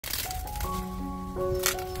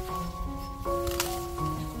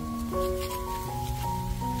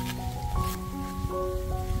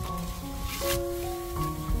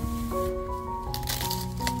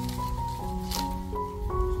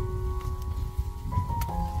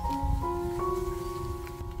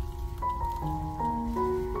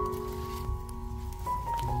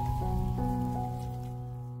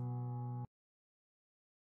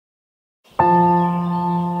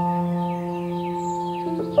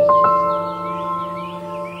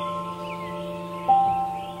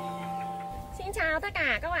Tất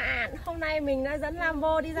cả các bạn, hôm nay mình đã dẫn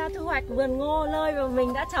LamBo đi ra thu hoạch vườn ngô lơi và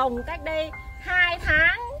mình đã trồng cách đây 2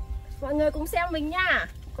 tháng. Mọi người cùng xem mình nha.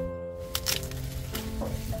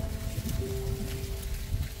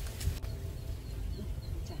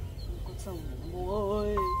 Con sâu này, LamBo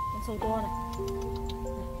ơi, con sâu to này.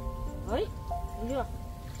 Đấy, thấy chưa?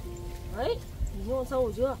 Đấy, nhìn con sâu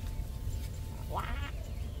rồi chưa? Wow.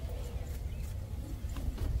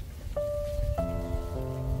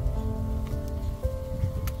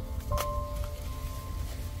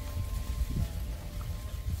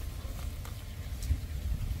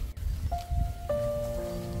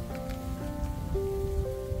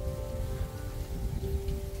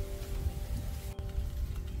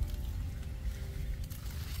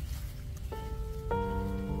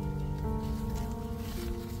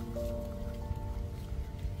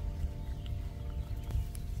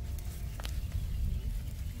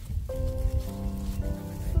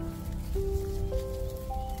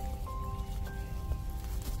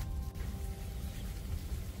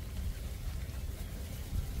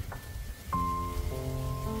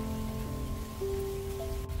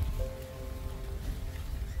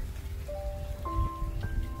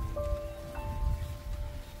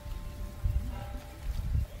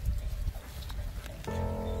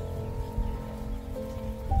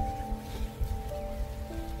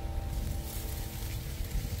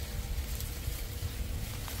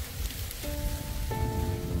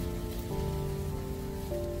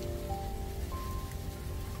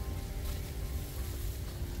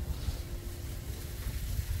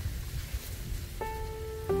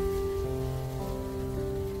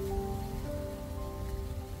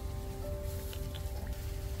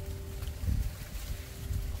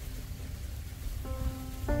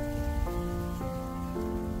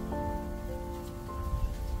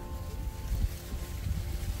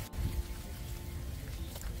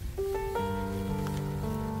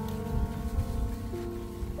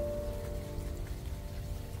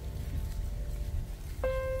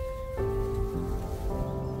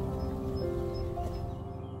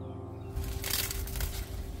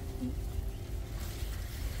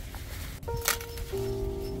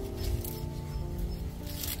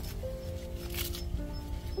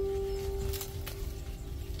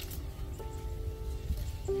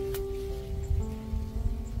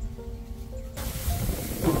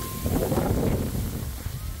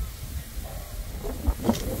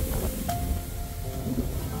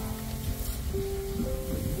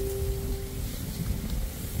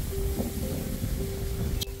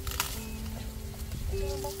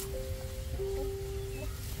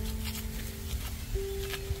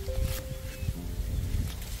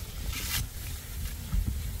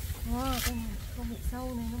 Wow, cái này không bị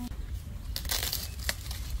sâu này đâu.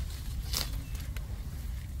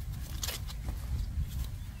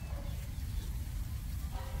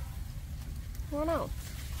 Ngon không?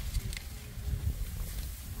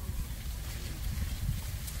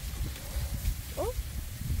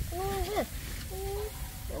 Ngon thế.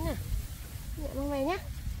 Nè. Nhẹ bằng này nhá.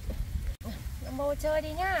 LamBo chơi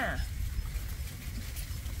đi nhá.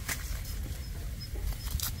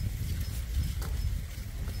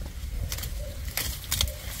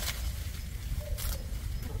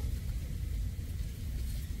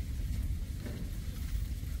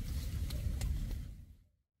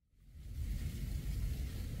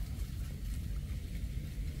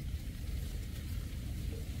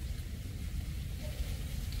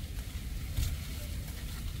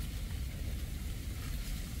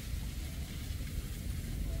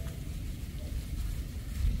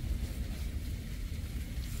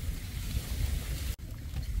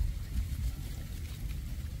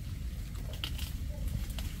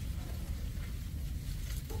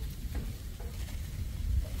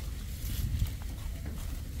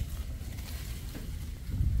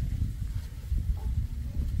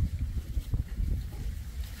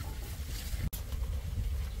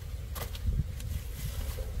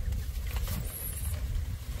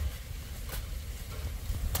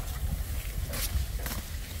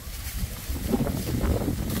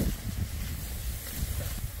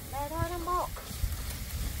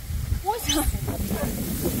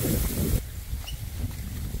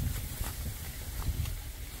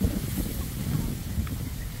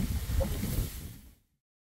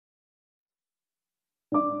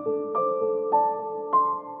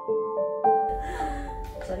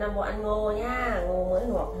 LamBo ăn ngô nhá, ngô mới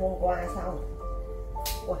luộc hôm qua xong.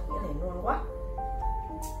 Ui, cái này ngon quá.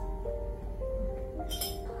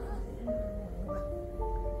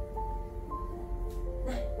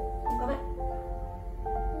 Này, các bạn.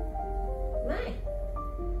 Này.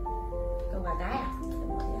 Cầm vào cái à?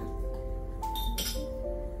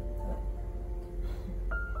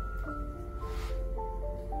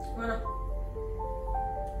 Ngon không?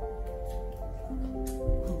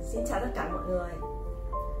 Xin chào tất cả mọi người.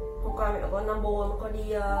 Hôm qua mẹ con LamBo nó có đi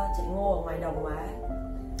chạy ngô ở ngoài đồng mà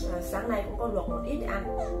sáng nay cũng có luộc một ít để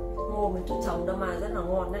ăn. Ngô mình tự trồng đâu mà rất là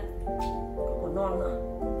ngon đấy, có củ non nữa.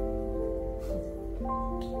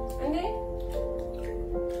 Anh đi.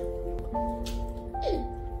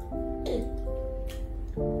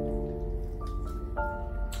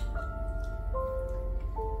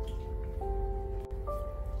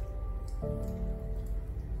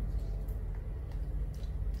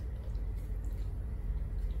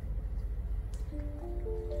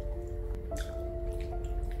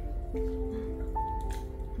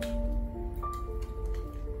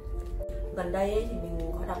 Gần đây ấy, thì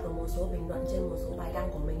mình có đọc được một số bình luận trên một số bài đăng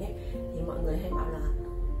của mình ấy, thì mọi người hay bảo là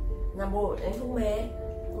LamBo đánh thuốc mê ấy.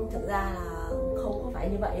 Nhưng thực ra là không có phải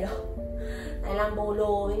như vậy đâu. Tại LamBo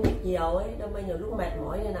lô với nhịp nhiều ấy, đâm ra nhiều lúc mệt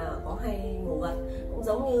mỏi nên là có hay ngủ gật. Cũng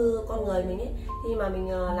giống như con người mình ấy, khi mà mình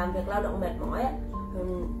làm việc lao động mệt mỏi ấy,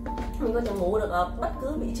 mình có thể ngủ được ở bất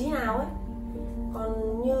cứ vị trí nào ấy.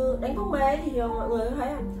 Còn như đánh thuốc mê thì mọi người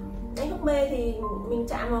thấy đánh thuốc mê thì mình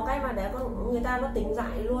chạm vào cái mà để con người ta nó tỉnh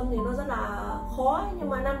dậy luôn thì nó rất là khó ấy. Nhưng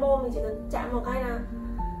mà LamBo mình chỉ cần chạm vào cái là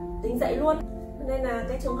tỉnh dậy luôn, nên là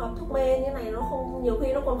cái trường hợp thuốc mê như này nó không, nhiều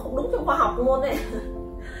khi nó còn không đúng trong khoa học luôn đấy.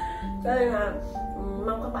 Cho nên là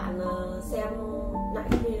mong các bạn xem lại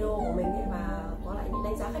cái video của mình ấy và có lại những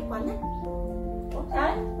đánh giá khách quan nhất.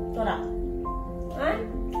 Ok, cho nào đấy,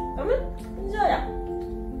 cảm ơn chưa ạ?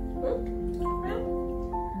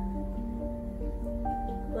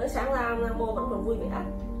 Mới sáng ra LamBo vẫn còn vui vẻ,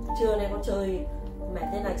 trưa này con chơi mệt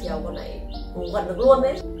nên là chiều còn lại ngủ gần được luôn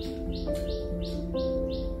đấy.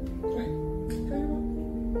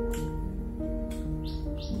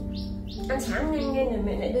 Ăn sáng nhanh nhanh rồi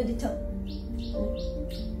mẹ lại đưa đi chợ.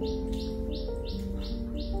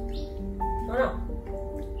 Có nào?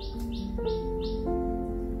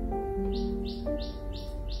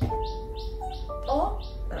 Ố,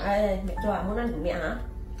 đây mẹ cho món ăn của mẹ hả?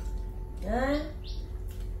 Đấy.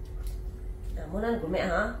 Món ăn của mẹ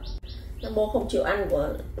hả? LamBo không chịu ăn của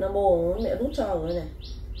LamBo, mẹ đút cho rồi này.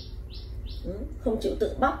 Không chịu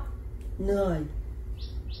tự bóc, lười.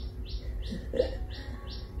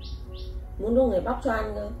 Muốn đưa người bóc cho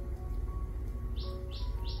ăn cơ.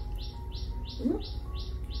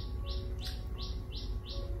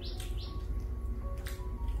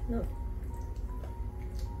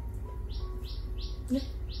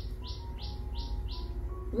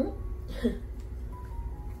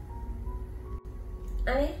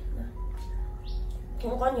 Ăn đi.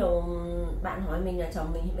 Cũng có nhiều bạn hỏi mình là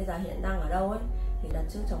chồng mình bây giờ hiện đang ở đâu ấy, thì đợt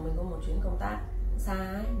trước chồng mình có một chuyến công tác xa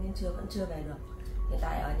ấy, nên vẫn chưa về được. Hiện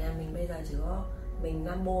tại ở nhà mình bây giờ chỉ có mình,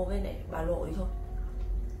 LamBo với lại bà nội thôi.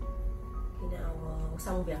 Khi nào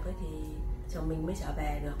xong việc ấy thì chồng mình mới trở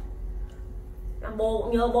về được. LamBo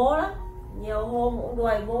cũng nhớ bố lắm, nhiều hôm cũng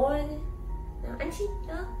đuổi bố ấy. Anh xin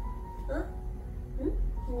đó,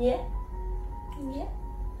 nhé, nhé,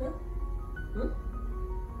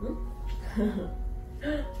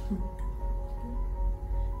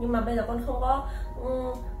 nhưng mà bây giờ con không có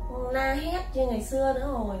la hét như ngày xưa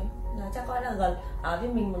nữa rồi. Là chắc có là gần ở với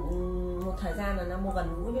mình một thời gian là LamBo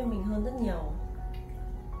gần gũi với mình hơn rất nhiều,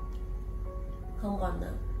 không còn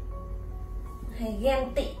hay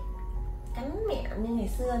ghen tị cắn mẹ như ngày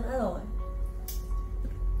xưa nữa rồi.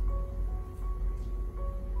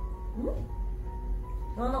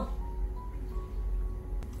 Ngon không?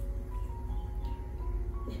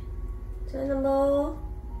 Chơi LamBo.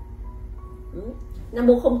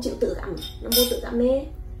 LamBo không chịu tự gặm, LamBo tự gặm đi.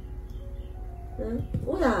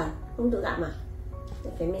 Úi giời, không tự gặm à?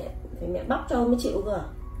 Phải mẹ bóc cho mới chịu cơ.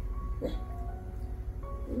 Này.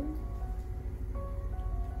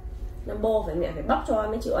 LamBo mẹ phải bóc cho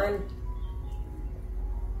mới chịu ăn.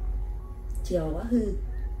 Chiều quá hư.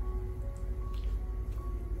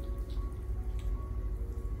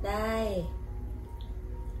 Đây.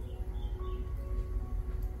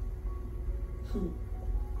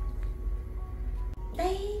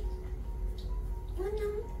 Đây. Ngon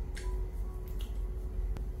không?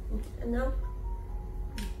 Ăn không?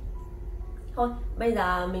 Thôi, bây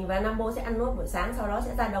giờ mình và LamBo sẽ ăn nốt buổi sáng, sau đó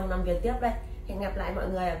sẽ ra đồng làm việc tiếp đây. Hẹn gặp lại mọi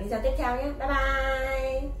người ở video tiếp theo nhé. Bye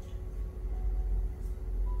bye.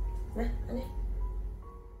 Nào, ăn đi.